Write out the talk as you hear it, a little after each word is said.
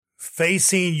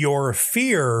facing your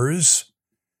fears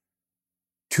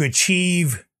to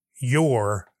achieve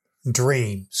your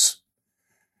dreams.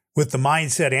 With the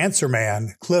Mindset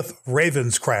Answerman, Cliff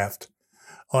Ravenscraft,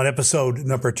 on episode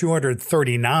number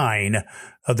 239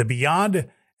 of the Beyond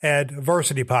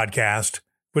Adversity podcast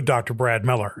with Dr. Brad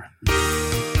Miller.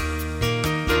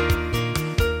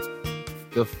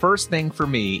 The first thing for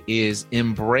me is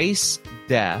embrace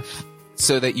death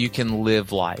so that you can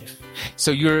live life.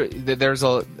 So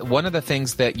one of the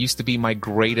things that used to be my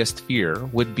greatest fear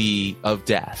would be of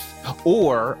death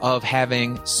or of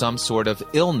having some sort of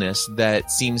illness that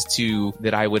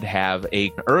I would have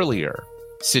an earlier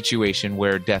situation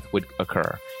where death would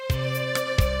occur.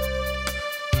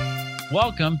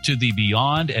 Welcome to the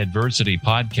Beyond Adversity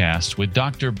podcast with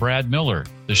Dr. Brad Miller,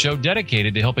 the show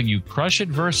dedicated to helping you crush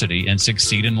adversity and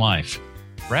succeed in life.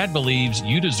 Brad believes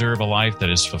you deserve a life that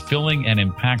is fulfilling and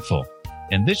impactful,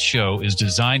 and this show is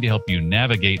designed to help you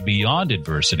navigate beyond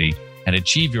adversity and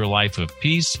achieve your life of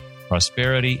peace,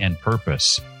 prosperity, and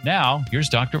purpose. Now, here's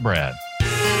Dr. Brad.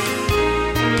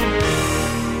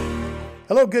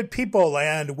 Hello, good people,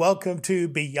 and welcome to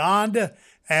Beyond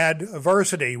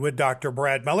Adversity with Dr.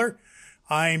 Brad Miller.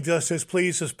 I'm just as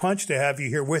pleased as punch to have you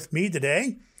here with me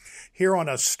today, here on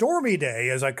a stormy day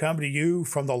as I come to you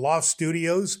from the Loft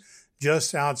Studios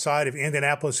just outside of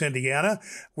Indianapolis, Indiana,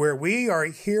 where we are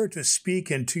here to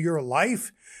speak into your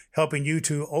life, helping you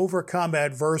to overcome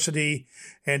adversity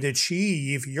and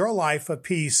achieve your life of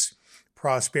peace,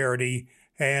 prosperity,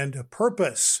 and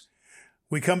purpose.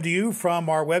 We come to you from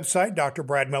our website,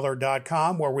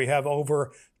 drbradmiller.com, where we have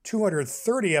over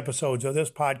 230 episodes of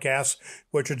this podcast,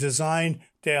 which are designed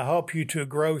to help you to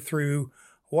grow through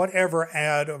whatever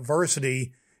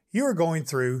adversity you are going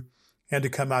through and to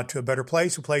come out to a better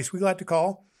place, a place we like to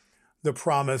call the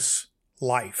Promise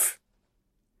Life.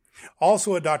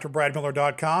 Also at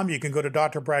drbradmiller.com, you can go to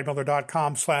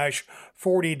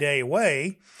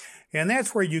drbradmiller.com/40dayway, and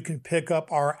that's where you can pick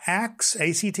up our ACTS,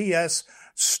 A-C-T-S,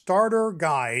 starter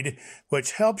guide,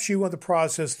 which helps you in the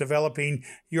process of developing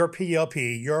your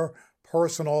PLP, your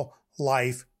personal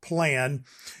life plan,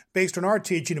 based on our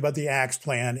teaching about the ACTS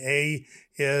plan. A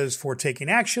is for taking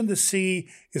action. The C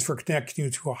is for connecting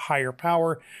you to a higher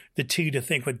power. The T to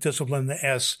think with discipline. The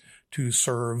S to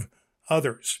serve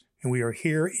others. And we are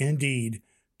here indeed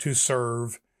to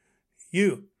serve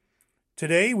you.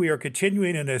 Today, we are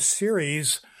continuing in a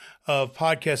series of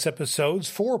podcast episodes,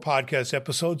 4 podcast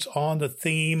episodes on the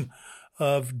theme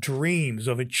of dreams,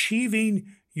 of achieving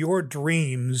your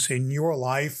dreams in your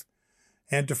life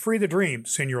and to free the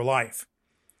dreams in your life.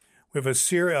 We have a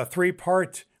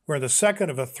 3-part, we're in the second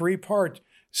of a 3-part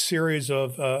series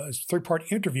of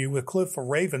 3-part interview with Cliff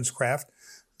Ravenscraft,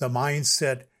 the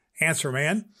Mindset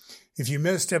Answerman. If you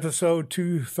missed episode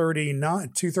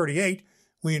 238,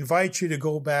 we invite you to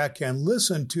go back and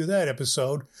listen to that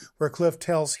episode where Cliff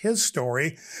tells his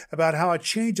story about how a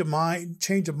change of mind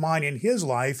in his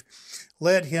life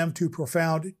led him to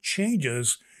profound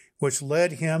changes, which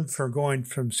led him from going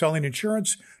from selling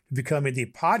insurance to becoming the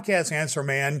podcast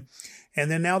Answerman, and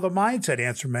then now the Mindset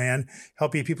Answerman,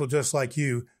 helping people just like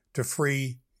you to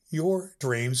free your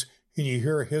dreams. And you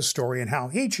hear his story and how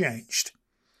he changed.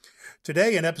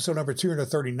 Today, in episode number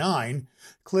 239,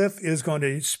 Cliff is going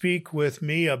to speak with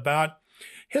me about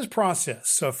his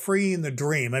process of freeing the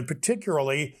dream. And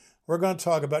particularly, we're going to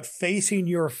talk about facing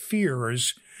your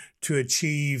fears to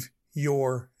achieve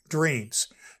your dreams.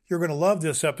 You're going to love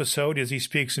this episode as he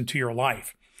speaks into your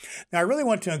life. Now, I really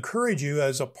want to encourage you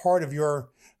as a part of your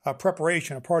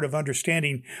preparation, a part of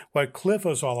understanding what Cliff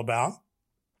is all about.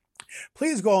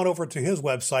 Please go on over to his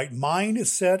website,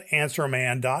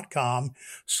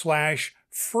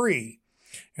 mindsetanswerman.com/free.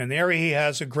 And there he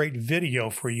has a great video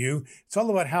for you. It's all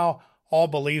about how all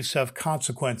beliefs have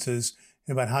consequences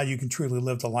and about how you can truly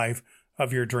live the life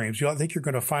of your dreams. I think you're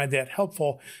going to find that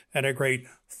helpful and a great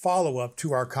follow-up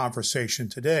to our conversation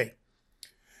today.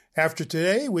 After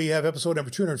today, we have episode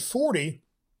number 240.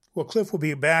 Well, Cliff will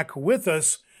be back with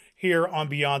us here on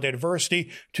Beyond Adversity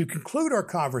to conclude our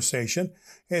conversation,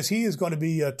 as he is going to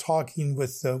be talking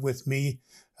with me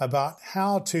about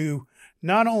how to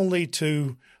not only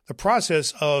to the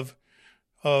process of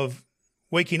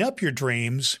waking up your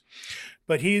dreams,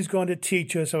 but he's going to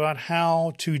teach us about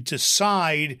how to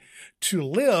decide to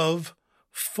live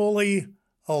fully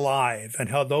alive and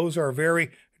how those are very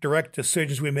direct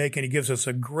decisions we make. And he gives us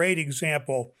a great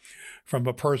example from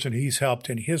a person he's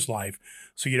helped in his life.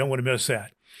 So you don't want to miss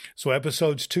that. So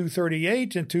episodes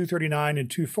 238 and 239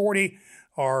 and 240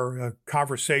 are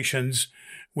conversations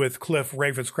with Cliff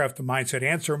Ravenscraft, the Mindset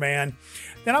Answerman.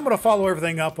 Then I'm going to follow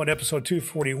everything up on episode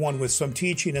 241 with some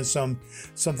teaching and some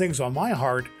things on my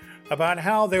heart about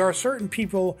how there are certain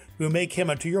people who may come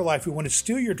into your life who want to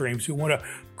steal your dreams, who want to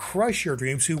crush your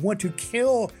dreams, who want to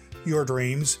kill your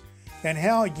dreams, and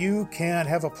how you can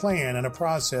have a plan and a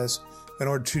process in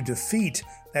order to defeat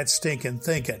that stinking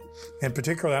thinking. In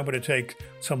particular, I'm going to take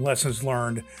some lessons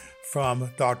learned from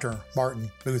Dr.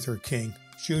 Martin Luther King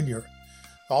Jr.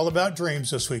 All about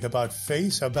dreams this week, about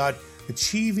faith, about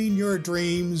achieving your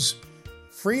dreams.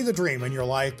 Free the dream in your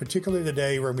life, particularly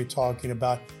today we're going to be talking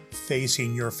about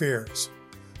facing your fears.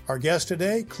 Our guest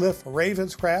today, Cliff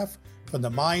Ravenscraft from the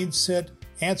Mindset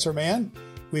Answerman.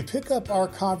 We pick up our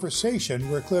conversation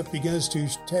where Cliff begins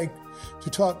to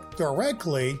talk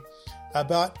directly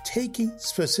about taking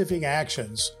specific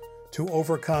actions to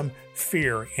overcome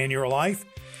fear in your life.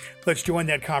 Let's join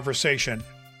that conversation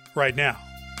right now.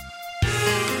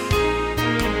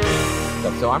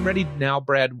 So I'm ready now,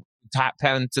 Brad, to tap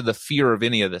into the fear of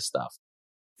any of this stuff.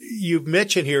 You've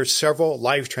mentioned here several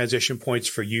life transition points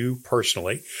for you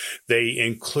personally. They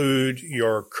include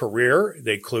your career.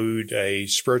 They include a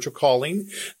spiritual calling.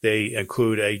 They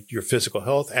include your physical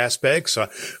health aspects.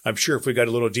 I'm sure if we got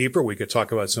a little deeper, we could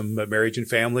talk about some marriage and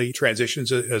family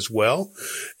transitions as well,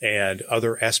 and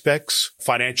other aspects.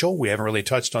 Financial, we haven't really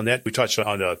touched on that. We touched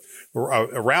on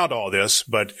around all this,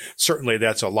 but certainly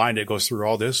that's a line that goes through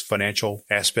all this, financial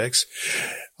aspects.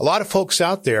 A lot of folks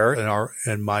out there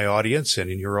in my audience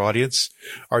and in your audience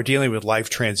are dealing with life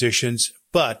transitions,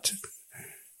 but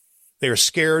they are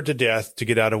scared to death to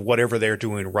get out of whatever they're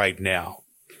doing right now.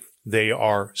 They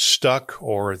are stuck,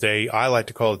 or I like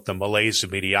to call it the malaise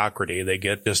of mediocrity. They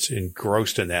get just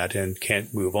engrossed in that and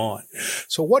can't move on.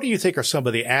 So what do you think are some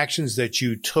of the actions that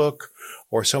you took,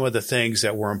 or some of the things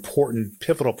that were important,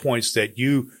 pivotal points that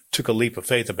you took a leap of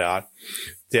faith about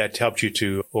that helped you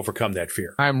to overcome that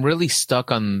fear? I'm really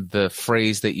stuck on the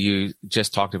phrase that you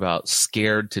just talked about,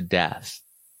 scared to death.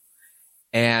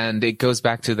 And it goes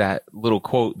back to that little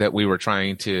quote that we were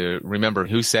trying to remember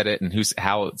who said it and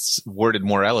how it's worded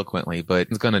more eloquently, but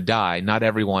it's going to die. Not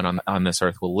everyone on this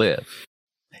earth will live.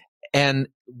 And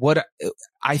what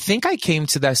I think I came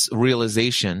to this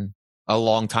realization a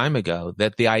long time ago,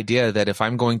 that the idea that if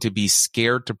I'm going to be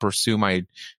scared to pursue my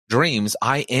dreams,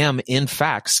 I am in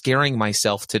fact scaring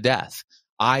myself to death.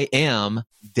 I am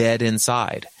dead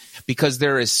inside, because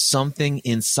there is something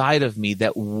inside of me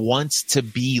that wants to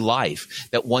be life,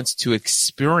 that wants to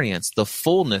experience the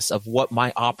fullness of what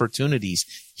my opportunities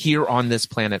here on this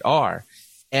planet are.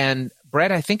 And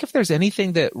Brad, I think if there's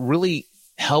anything that really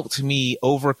helped me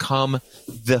overcome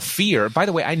the fear. By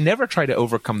the way, I never try to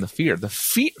overcome the fear.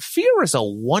 Fear is a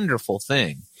wonderful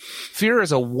thing. Fear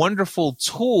is a wonderful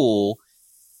tool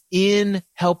in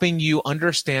helping you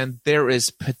understand there is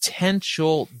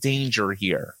potential danger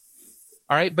here.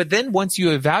 All right. But then once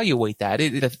you evaluate that,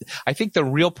 I think the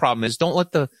real problem is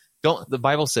the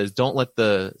Bible says, don't let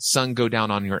the sun go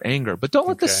down on your anger, but don't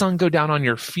let the sun go down on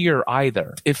your fear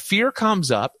either. If fear comes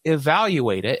up,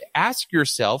 evaluate it, ask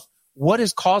yourself, what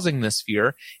is causing this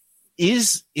fear?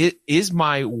 Is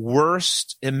my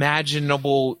worst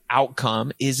imaginable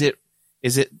outcome? Is it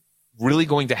really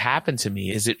going to happen to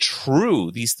me? Is it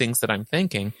true, these things that I'm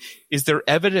thinking? Is there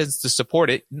evidence to support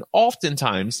it? And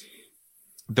oftentimes,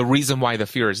 the reason why the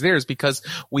fear is there is because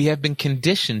we have been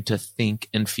conditioned to think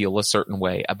and feel a certain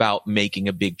way about making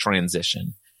a big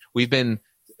transition. We've been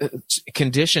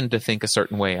conditioned to think a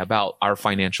certain way about our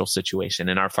financial situation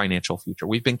and our financial future.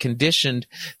 We've been conditioned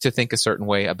to think a certain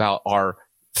way about our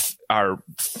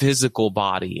physical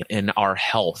body and our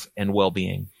health and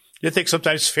well-being. Do you think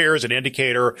sometimes fear is an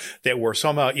indicator that we're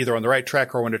somehow either on the right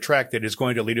track or on a track that is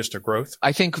going to lead us to growth?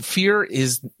 I think fear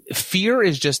is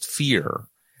just fear.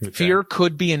 Okay. Fear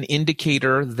could be an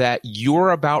indicator that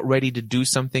you're about ready to do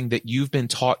something that you've been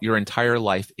taught your entire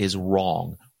life is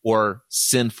wrong, or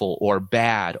sinful, or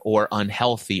bad, or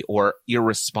unhealthy, or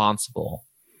irresponsible.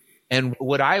 And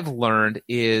what I've learned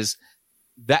is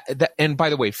that, and by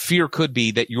the way, fear could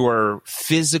be that your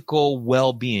physical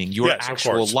well-being, your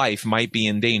actual life might be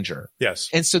in danger. Yes.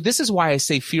 And so this is why I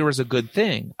say fear is a good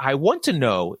thing. I want to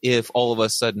know if all of a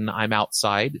sudden I'm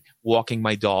outside walking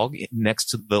my dog next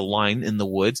to the line in the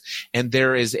woods, and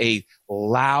there is a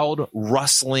loud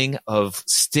rustling of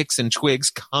sticks and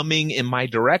twigs coming in my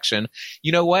direction.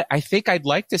 You know what? I think I'd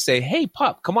like to say, hey,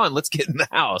 pup, come on, let's get in the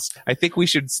house. I think we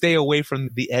should stay away from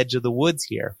the edge of the woods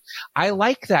here. I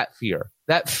like that fear.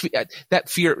 That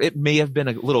fear, it may have been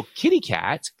a little kitty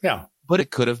cat. Yeah. But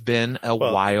it could have been a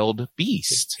wild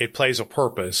beast. It plays a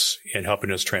purpose in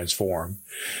helping us transform.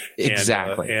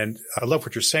 Exactly. And I love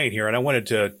what you're saying here. And I wanted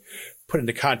to put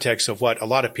into context of what a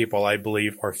lot of people, I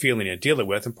believe, are feeling and dealing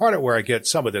with. And part of where I get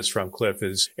some of this from, Cliff,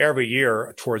 is every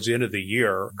year towards the end of the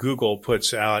year, Google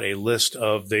puts out a list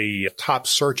of the top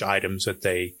search items that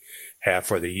they have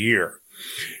for the year.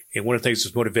 And one of the things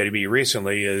that's motivated me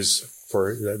recently is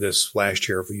for this last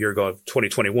year, a year ago,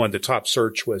 2021, the top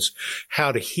search was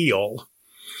how to heal.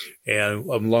 And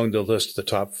among the list, the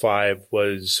top 5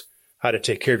 was how to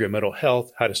take care of your mental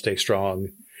health, how to stay strong,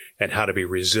 and how to be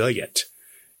resilient.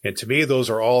 And to me, those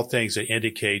are all things that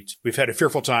indicate we've had a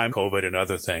fearful time, COVID and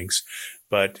other things,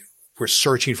 but we're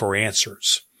searching for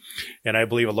answers. And I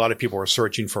believe a lot of people are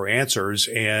searching for answers,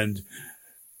 and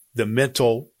the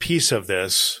mental piece of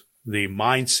this, the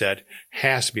mindset,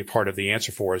 has to be part of the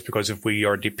answer for us, because if we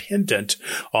are dependent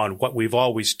on what we've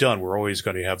always done, we're always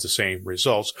going to have the same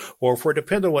results. Or if we're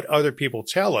dependent on what other people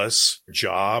tell us,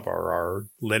 job or our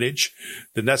lineage,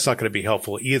 then that's not going to be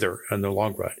helpful either in the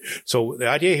long run. So the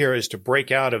idea here is to break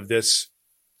out of this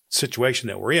situation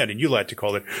that we're in, and you like to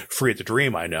call it free at the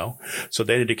dream, I know. So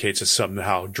that indicates that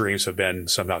somehow dreams have been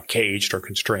somehow caged or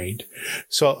constrained.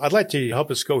 So I'd like to help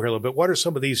us go here a little bit. What are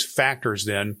some of these factors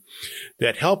then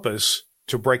that help us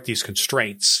to break these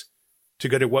constraints to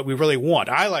go to what we really want?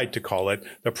 I like to call it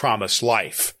the promised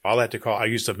life. I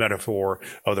use the metaphor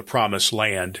of the promised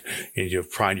land, and you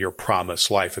find your promised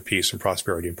life of peace and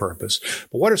prosperity and purpose.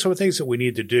 But what are some of the things that we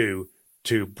need to do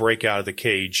to break out of the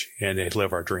cage and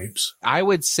live our dreams? I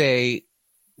would say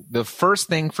the first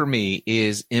thing for me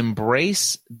is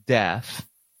embrace death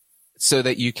so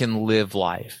that you can live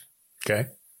life. Okay.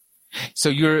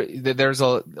 So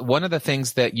one of the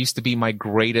things that used to be my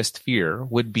greatest fear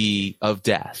would be of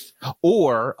death,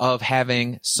 or of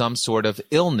having some sort of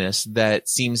illness that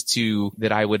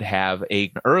I would have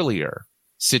an earlier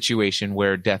situation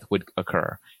where death would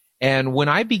occur. And when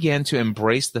I began to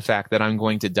embrace the fact that I'm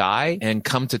going to die and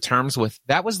come to terms with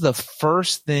that, was the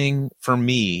first thing for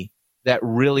me that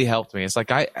really helped me. It's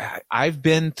like I've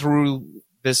been through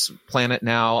this planet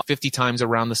now 50 times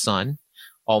around the sun,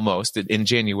 almost. In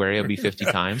January, it'll be 50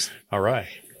 times. All right.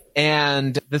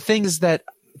 And the thing is that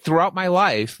throughout my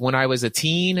life, when I was a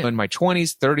teen, in my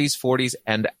 20s, 30s, 40s,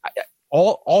 and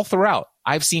all throughout,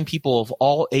 I've seen people of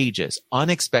all ages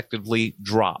unexpectedly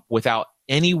drop without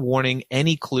any warning,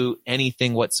 any clue,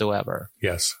 anything whatsoever.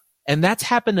 Yes. And that's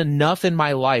happened enough in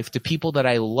my life to people that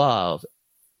I love,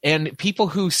 and people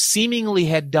who seemingly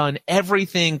had done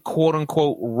everything quote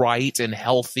unquote right and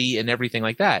healthy and everything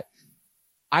like that.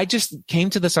 I just came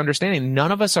to this understanding.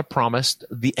 None of us are promised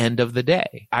the end of the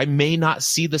day. I may not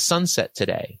see the sunset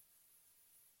today,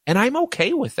 and I'm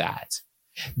okay with that.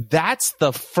 That's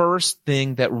the first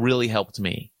thing that really helped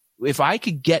me. If I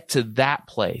could get to that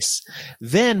place,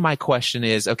 then my question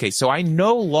is, okay, so I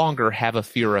no longer have a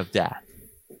fear of death,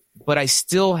 but I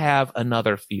still have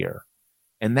another fear,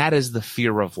 and that is the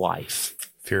fear of life.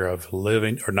 Fear of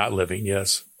living or not living,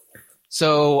 yes.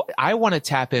 So I want to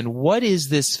tap in. What is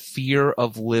this fear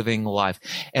of living life?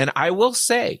 And I will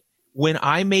say, when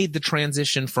I made the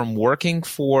transition from working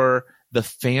for the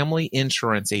family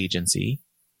insurance agency,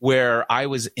 where I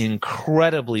was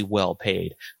incredibly well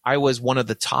paid. I was one of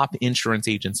the top insurance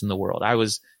agents in the world. I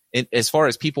was, as far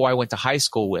as people I went to high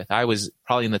school with, I was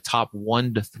probably in the top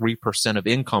 1 to 3% of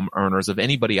income earners of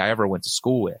anybody I ever went to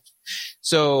school with.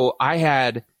 So I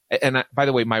had, by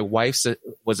the way, my wife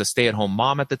was a stay-at-home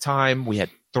mom at the time. We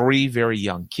had 3 very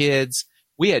young kids.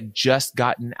 We had just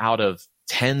gotten out of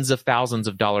tens of thousands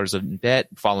of dollars in debt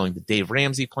following the Dave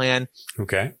Ramsey plan.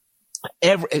 Okay.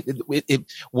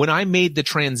 When I made the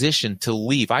transition to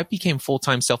leave, I became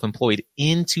full-time self-employed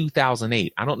in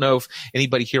 2008. I don't know if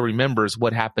anybody here remembers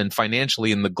what happened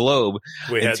financially in the globe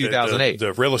in 2008.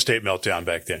 The real estate meltdown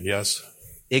back then, yes.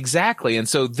 Exactly. And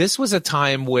so this was a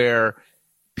time where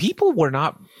people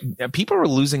were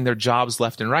losing their jobs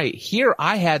left and right. Here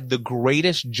I had the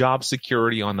greatest job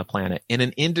security on the planet in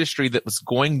an industry that was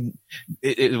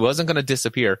it wasn't going to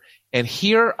disappear. And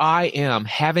here I am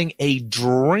having a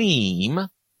dream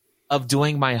of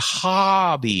doing my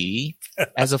hobby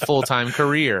as a full-time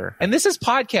career. And this is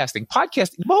podcasting.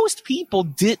 Most people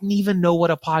didn't even know what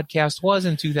a podcast was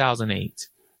in 2008.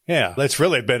 Yeah, that's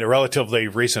really been a relatively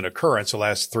recent occurrence. The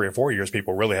last 3 or 4 years,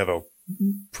 people really have a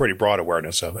pretty broad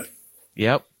awareness of it.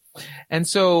 Yep. And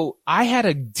so I had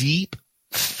a deep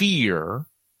fear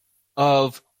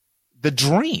of the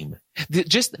dream,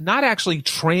 just not actually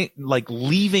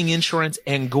leaving insurance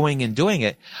and going and doing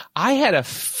it. I had a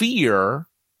fear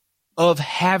of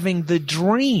having the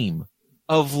dream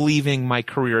of leaving my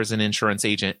career as an insurance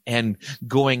agent and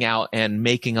going out and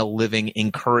making a living,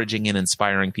 encouraging and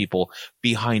inspiring people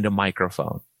behind a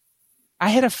microphone. I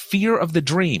had a fear of the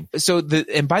dream.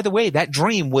 And by the way, that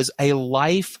dream was a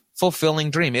life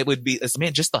fulfilling dream. It would be,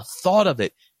 man, just the thought of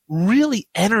it really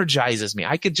energizes me.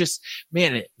 I could just,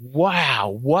 man,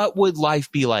 wow, what would life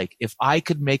be like if I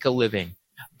could make a living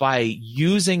by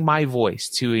using my voice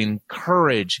to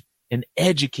encourage and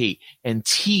educate and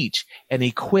teach and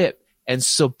equip and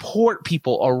support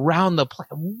people around the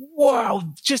planet. Wow.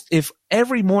 Just if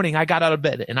every morning I got out of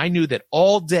bed and I knew that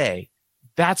all day,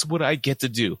 that's what I get to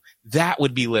do, that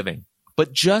would be living.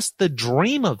 But just the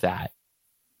dream of that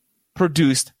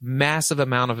produced massive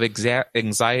amount of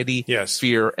anxiety, yes,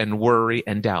 fear, and worry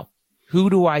and doubt. Who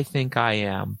do I think I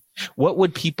am? What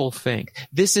would people think?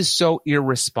 This is so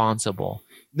irresponsible.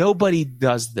 Nobody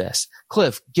does this.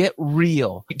 Cliff, get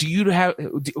real.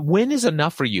 When is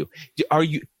enough for you?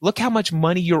 Look how much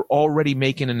money you're already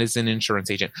making as an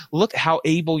insurance agent. Look how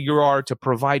able you are to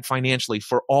provide financially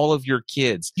for all of your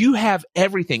kids. You have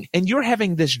everything. And you're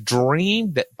having this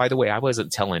dream that, by the way, I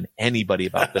wasn't telling anybody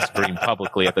about this dream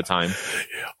publicly at the time.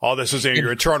 All this is in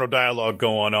your internal dialogue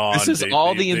going on. This is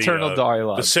the internal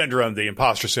dialogue. The syndrome, the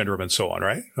imposter syndrome, and so on,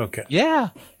 right? Okay. Yeah.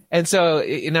 And so,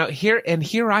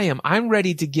 here I am. I'm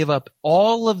ready to give up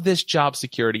all of this job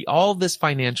security, all of this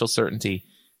financial certainty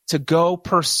to go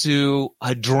pursue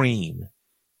a dream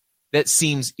that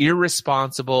seems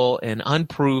irresponsible and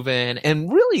unproven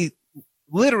and really,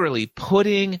 literally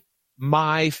putting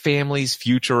my family's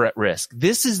future at risk.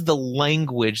 This is the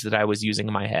language that I was using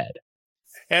in my head.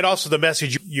 And also the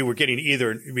message you were getting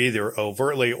either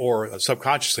overtly or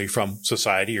subconsciously from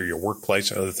society or your workplace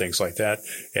and other things like that,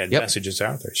 and messages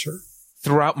out there, sure.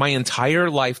 Throughout my entire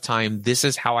lifetime, this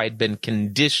is how I'd been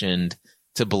conditioned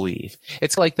to believe.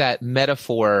 It's like that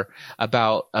metaphor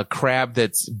about a crab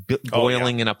that's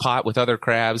boiling in a pot with other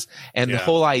crabs. And the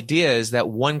whole idea is that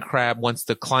one crab wants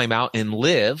to climb out and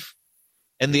live.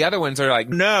 And the other ones are like,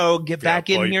 no, get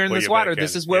back in here in this water.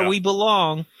 This is where we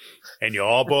belong. And you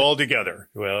all boil together.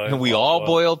 Well, and we all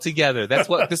boil together. That's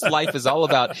what this life is all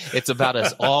about. It's about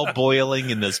us all boiling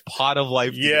in this pot of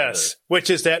life together. Yes, which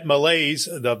is that malaise,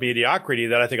 the mediocrity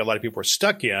that I think a lot of people are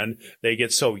stuck in. They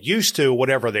get so used to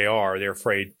whatever they are, they're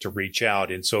afraid to reach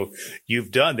out. And so you've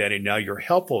done that, and now you're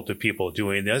helpful to people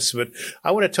doing this. But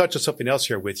I want to touch on something else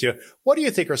here with you. What do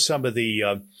you think are some of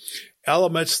the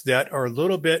elements that are a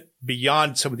little bit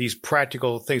beyond some of these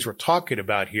practical things we're talking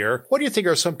about here? What do you think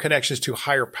are some connections to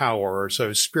higher power or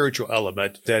some spiritual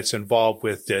element that's involved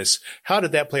with this? How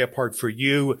did that play a part for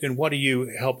you? And what do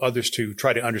you help others to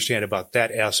try to understand about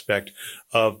that aspect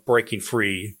of breaking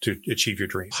free to achieve your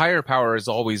dream? Higher power has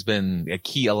always been a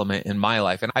key element in my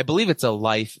life. And I believe it's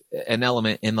an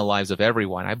element in the lives of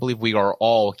everyone. I believe we are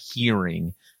all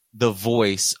hearing the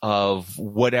voice of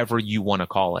whatever you want to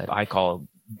call it. I call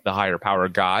the higher power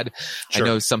God. Sure. I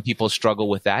know some people struggle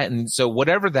with that. And so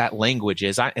whatever that language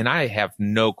is, I have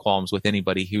no qualms with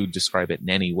anybody who describe it in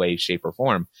any way, shape, or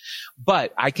form.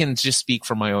 But I can just speak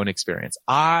from my own experience.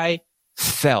 I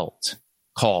felt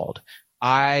called.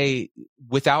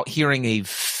 Without hearing a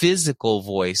physical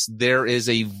voice, there is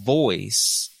a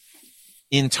voice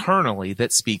internally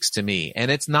that speaks to me.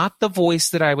 And it's not the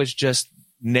voice that I was just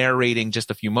narrating just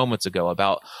a few moments ago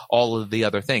about all of the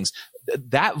other things.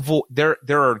 There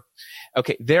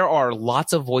are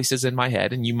lots of voices in my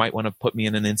head, and you might want to put me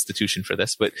in an institution for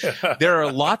this, but there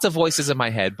are lots of voices in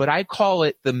my head, but I call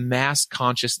it the mass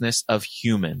consciousness of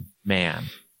man.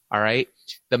 All right.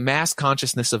 The mass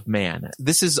consciousness of man.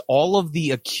 This is all of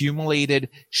the accumulated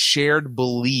shared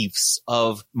beliefs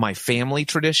of my family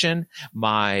tradition,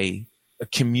 my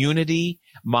community,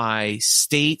 my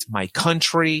state, my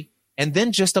country, and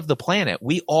then just of the planet.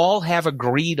 We all have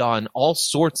agreed on all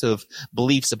sorts of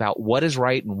beliefs about what is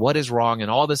right and what is wrong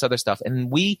and all this other stuff. And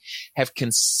we have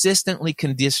consistently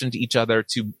conditioned each other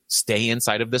to stay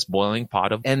inside of this boiling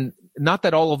pot and not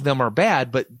that all of them are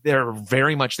bad, but they're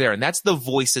very much there. And that's the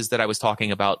voices that I was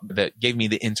talking about that gave me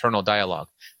the internal dialogue.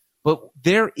 But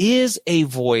there is a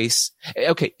voice.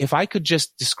 Okay, if I could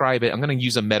just describe it, I'm going to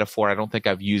use a metaphor I don't think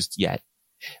I've used yet.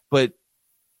 But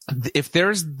if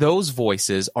there's those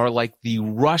voices are like the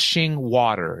rushing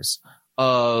waters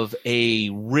of a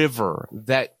river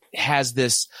that has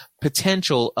this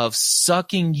potential of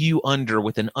sucking you under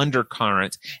with an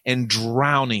undercurrent and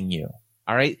drowning you.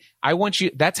 All right.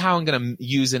 That's how I'm going to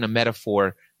use in a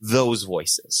metaphor those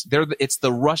voices. It's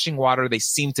the rushing water. They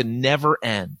seem to never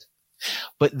end.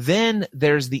 But then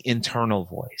there's the internal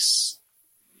voice.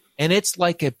 And it's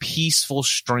like a peaceful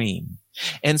stream.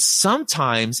 And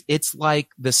sometimes it's like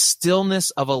the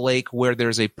stillness of a lake where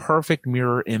there's a perfect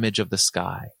mirror image of the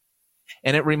sky.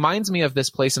 And it reminds me of this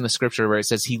place in the scripture where it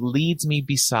says, he leads me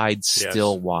beside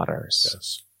still waters.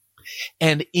 Yes.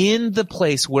 And in the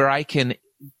place where I can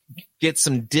get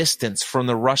some distance from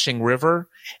the rushing river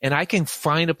and I can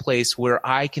find a place where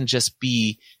I can just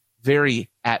be very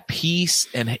at peace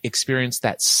and experience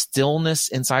that stillness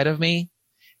inside of me,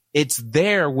 it's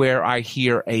there where I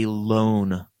hear a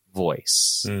lone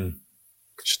voice.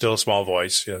 Still small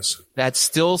voice, yes. That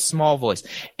still small voice.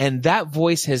 And that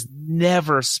voice has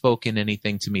never spoken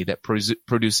anything to me that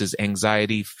produces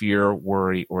anxiety, fear,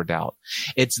 worry, or doubt.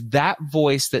 It's that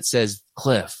voice that says,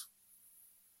 Cliff,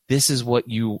 this is what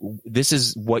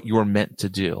you're meant to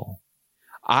do.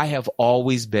 I have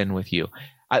always been with you.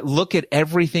 I look at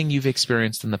everything you've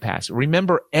experienced in the past.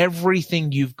 Remember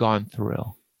everything you've gone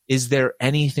through. Is there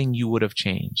anything you would have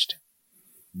changed?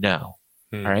 No.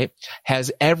 All right. Has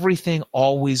everything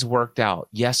always worked out?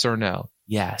 Yes or no?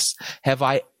 Yes. Have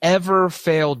I ever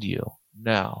failed you?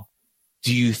 No.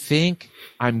 Do you think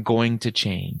I'm going to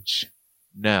change?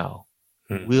 No.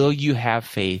 Will you have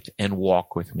faith and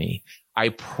walk with me? I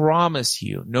promise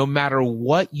you, no matter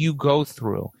what you go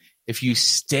through, if you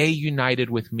stay united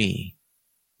with me,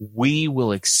 we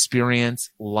will experience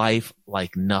life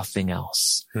like nothing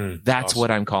else. That's awesome.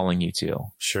 What I'm calling you to.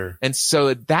 Sure. And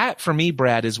so that for me,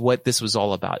 Brad, is what this was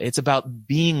all about. It's about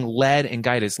being led and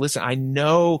guided. Listen, I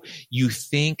know you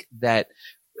think that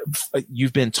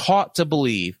you've been taught to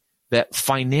believe that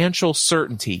financial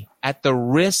certainty at the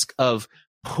risk of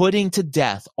putting to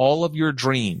death all of your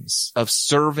dreams of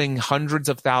serving hundreds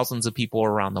of thousands of people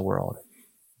around the world,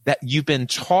 that you've been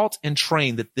taught and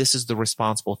trained that this is the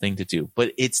responsible thing to do,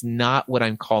 but it's not what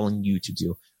I'm calling you to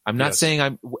do. I'm not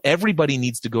saying everybody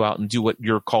needs to go out and do what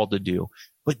you're called to do,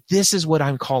 but this is what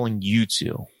I'm calling you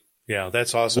to. Yeah,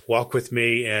 that's awesome. Walk with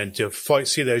me and to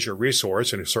see that as your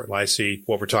resource. And certainly I see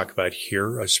what we're talking about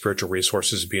here, spiritual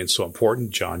resources being so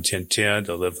important. John 10:10,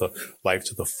 to live the life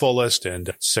to the fullest.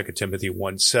 And 2 Timothy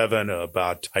 1:7,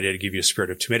 about I didn't give you a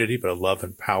spirit of timidity, but a love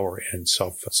and power and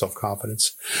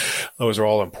self-confidence. Those are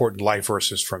all important life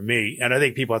verses from me. And I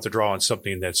think people have to draw on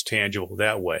something that's tangible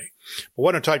that way. But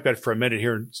what I'm talking about for a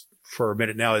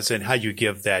minute now is in how you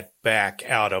give that back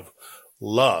out of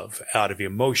love, out of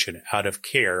emotion, out of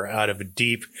care, out of a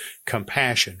deep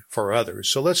compassion for others.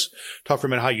 So let's talk for a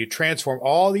minute how you transform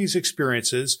all these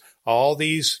experiences, all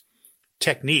these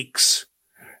techniques,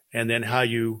 and then how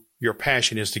your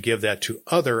passion is to give that to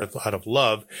others out of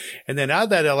love. And then out of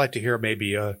that, I'd like to hear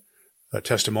maybe a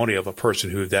testimony of a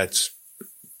person who that's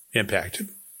impacted.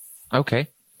 Okay.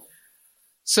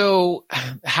 So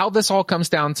how this all comes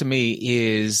down to me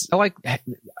is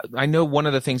I know one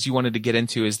of the things you wanted to get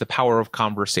into is the power of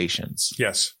conversations.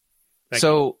 Yes.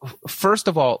 So first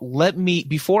of all,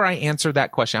 before I answer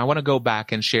that question, I want to go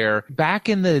back and share back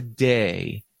in the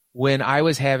day when I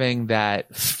was having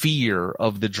that fear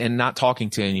of and not talking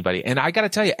to anybody. And I got to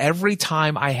tell you, every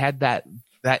time I had that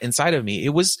inside of me, it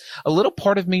was a little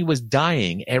part of me was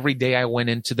dying every day I went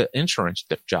into the insurance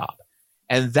job.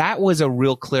 And that was a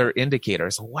real clear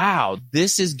indicator. So, wow,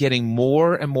 this is getting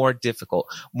more and more difficult,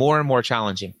 more and more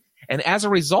challenging. And as a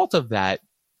result of that,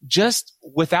 just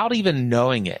without even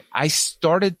knowing it, I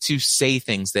started to say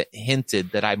things that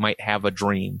hinted that I might have a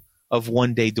dream of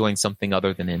one day doing something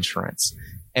other than insurance.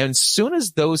 And as soon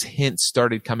as those hints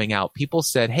started coming out, people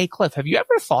said, hey, Cliff, have you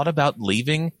ever thought about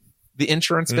leaving the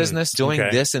insurance business, doing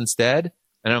this instead?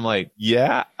 And I'm like,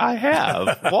 yeah, I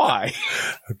have. Why?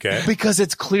 Okay. Because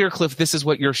it's clear, Cliff, this is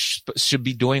what you should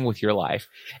be doing with your life.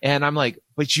 And I'm like,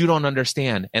 but you don't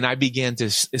understand. And I began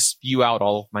to spew out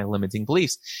all of my limiting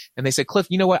beliefs. And they said, Cliff,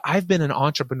 you know what? I've been an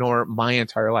entrepreneur my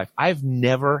entire life. I've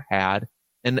never had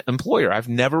an employer. I've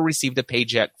never received a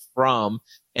paycheck from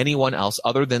anyone else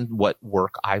other than what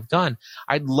work I've done.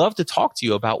 I'd love to talk to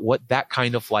you about what that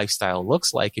kind of lifestyle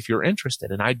looks like if you're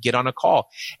interested. And I'd get on a call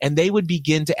and they would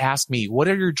begin to ask me, what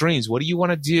are your dreams? What do you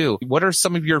want to do? What are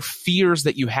some of your fears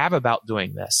that you have about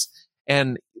doing this?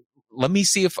 And let me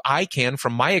see if I can,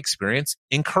 from my experience,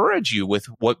 encourage you with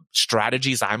what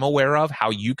strategies I'm aware of,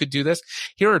 how you could do this.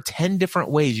 Here are 10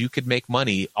 different ways you could make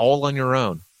money all on your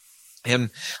own.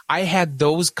 And I had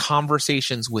those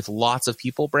conversations with lots of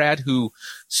people, Brad, who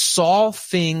saw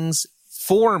things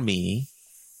for me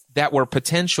that were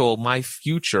potential, my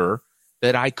future,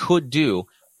 that I could do.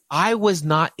 I was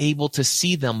not able to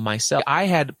see them myself. I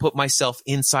had put myself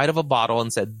inside of a bottle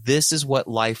and said, this is what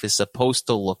life is supposed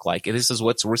to look like. This is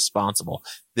what's responsible.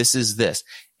 This is this.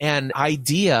 And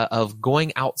idea of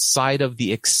going outside of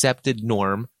the accepted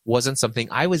norm wasn't something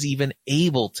I was even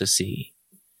able to see.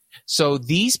 So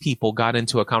these people got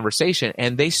into a conversation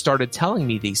and they started telling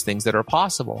me these things that are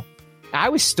possible. I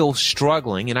was still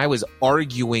struggling and I was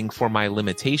arguing for my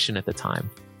limitation at the time.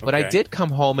 But I did come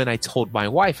home and I told my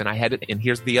wife, and I had it, and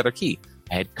here's the other key.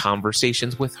 I had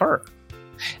conversations with her.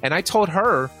 And I told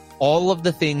her all of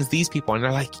the things these people, and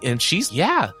they're like, and she's,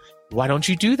 yeah, why don't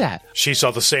you do that? She saw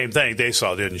the same thing they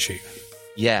saw, didn't she?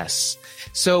 Yes.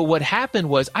 So what happened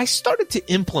was I started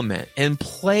to implement and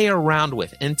play around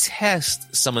with and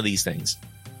test some of these things.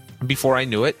 Before I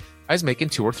knew it, I was making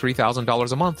 $2,000 or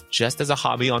 $3,000 a month just as a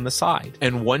hobby on the side.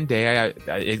 And one day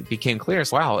it became clear,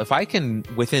 wow, if I can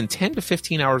within 10 to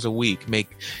 15 hours a week make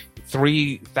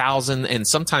 $3,000 and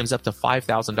sometimes up to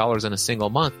 $5,000 in a single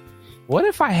month, what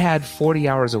if I had 40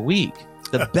 hours a week?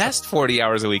 The best 40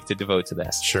 hours a week to devote to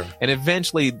this. Sure. And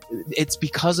eventually it's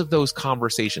because of those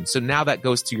conversations. So now that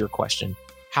goes to your question.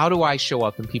 How do I show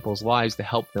up in people's lives to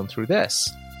help them through this?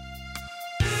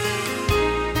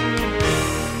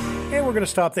 And we're going to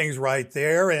stop things right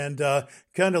there and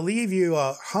kind of leave you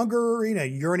hungering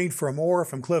and yearning for more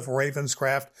from Cliff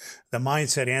Ravenscraft, the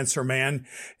Mindset Answer Man,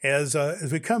 as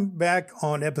we come back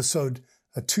on episode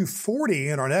 240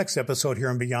 in our next episode here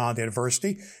on Beyond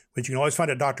Adversity, which you can always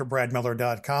find at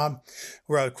drbradmiller.com,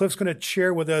 where Cliff's going to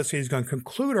share with us, he's going to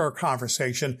conclude our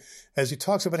conversation as he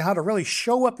talks about how to really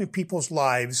show up in people's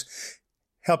lives,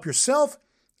 help yourself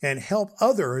and help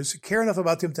others, care enough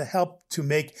about them to help to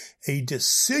make a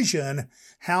decision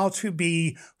how to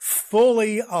be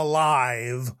fully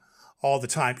alive all the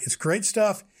time. It's great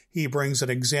stuff. He brings a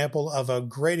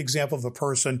great example of a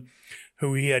person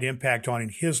who he had impact on in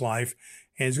his life.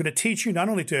 And he's going to teach you not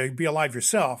only to be alive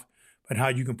yourself, but how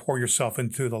you can pour yourself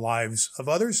into the lives of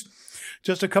others.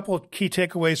 Just a couple of key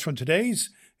takeaways from today's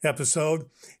episode.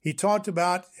 He talked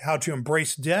about how to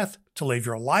embrace death to live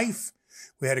your life.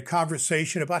 We had a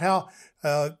conversation about how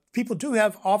people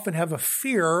often have a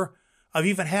fear of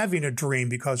even having a dream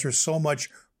because there's so much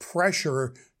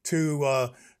pressure to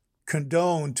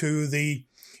condone to the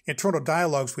internal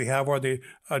dialogues we have or the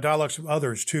dialogues of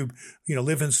others to,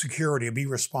 live in security and be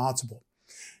responsible.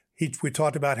 We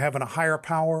talked about having a higher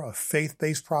power, a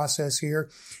faith-based process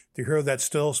here, to hear that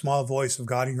still small voice of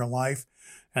God in your life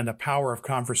and the power of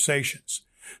conversations.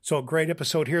 So a great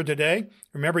episode here today.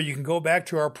 Remember, you can go back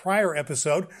to our prior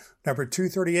episode, number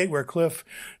 238, where Cliff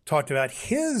talked about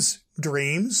his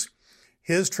dreams,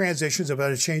 his transitions,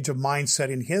 about a change of mindset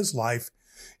in his life.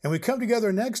 And we come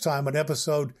together next time on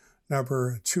episode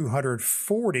number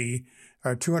 240,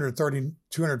 or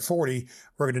 240.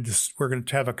 We're going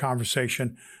to have a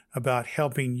conversation about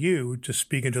helping you to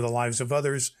speak into the lives of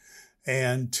others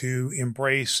and to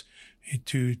embrace,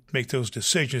 to make those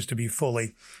decisions to be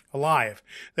fully alive.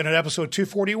 Then in episode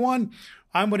 241,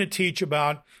 I'm going to teach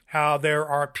about how there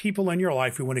are people in your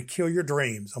life who want to kill your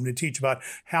dreams. I'm going to teach about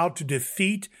how to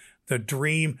defeat the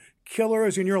dream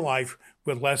killers in your life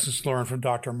with lessons learned from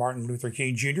Dr. Martin Luther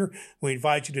King Jr. We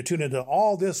invite you to tune into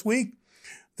all this week,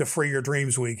 the Free Your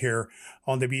Dreams Week here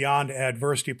on the Beyond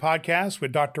Adversity podcast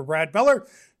with Dr. Brad Miller.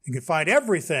 You can find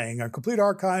everything, our complete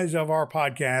archives of our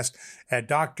podcast at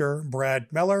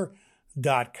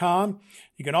drbradmiller.com.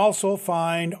 You can also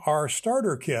find our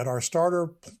starter kit, our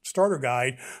starter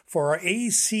guide for our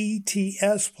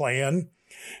ACTS plan,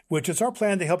 which is our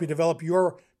plan to help you develop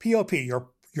your POP,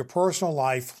 your personal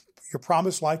life, your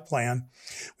promised life plan,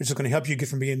 which is going to help you get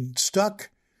from being stuck,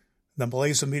 the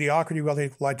malaise of mediocrity, we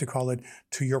like to call it,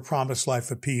 to your promised life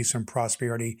of peace and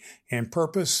prosperity and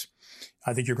purpose.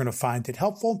 I think you're going to find it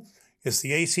helpful. It's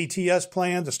the ACTS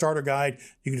plan, the starter guide.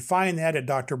 You can find that at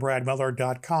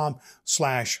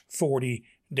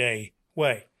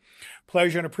drbradmiller.com/40-day-way.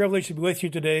 Pleasure and a privilege to be with you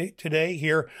today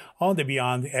here on the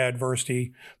Beyond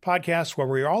Adversity podcast, where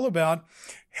we're all about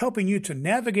helping you to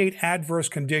navigate adverse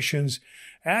conditions,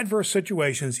 adverse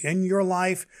situations in your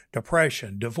life,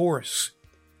 depression, divorce,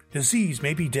 disease,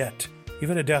 maybe debt,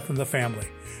 even a death in the family.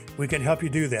 We can help you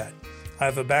do that. I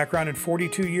have a background in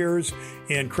 42 years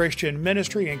in Christian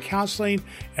ministry and counseling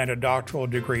and a doctoral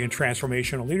degree in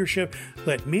transformational leadership.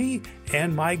 Let me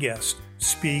and my guests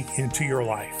speak into your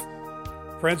life.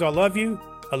 Friends, I love you.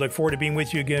 I look forward to being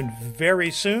with you again very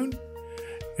soon.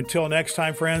 Until next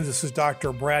time, friends, this is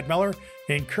Dr. Brad Miller,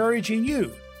 encouraging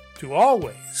you to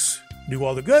always do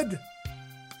all the good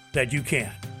that you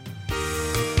can.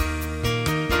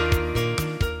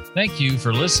 Thank you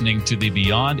for listening to the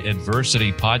Beyond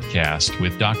Adversity podcast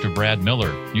with Dr. Brad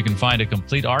Miller. You can find a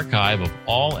complete archive of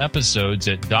all episodes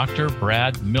at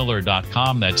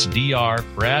drbradmiller.com. That's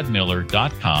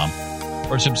drbradmiller.com.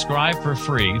 Or subscribe for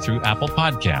free through Apple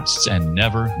Podcasts and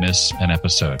never miss an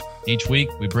episode. Each week,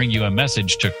 we bring you a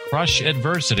message to crush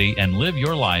adversity and live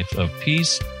your life of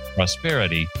peace,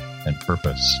 prosperity, and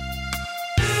purpose.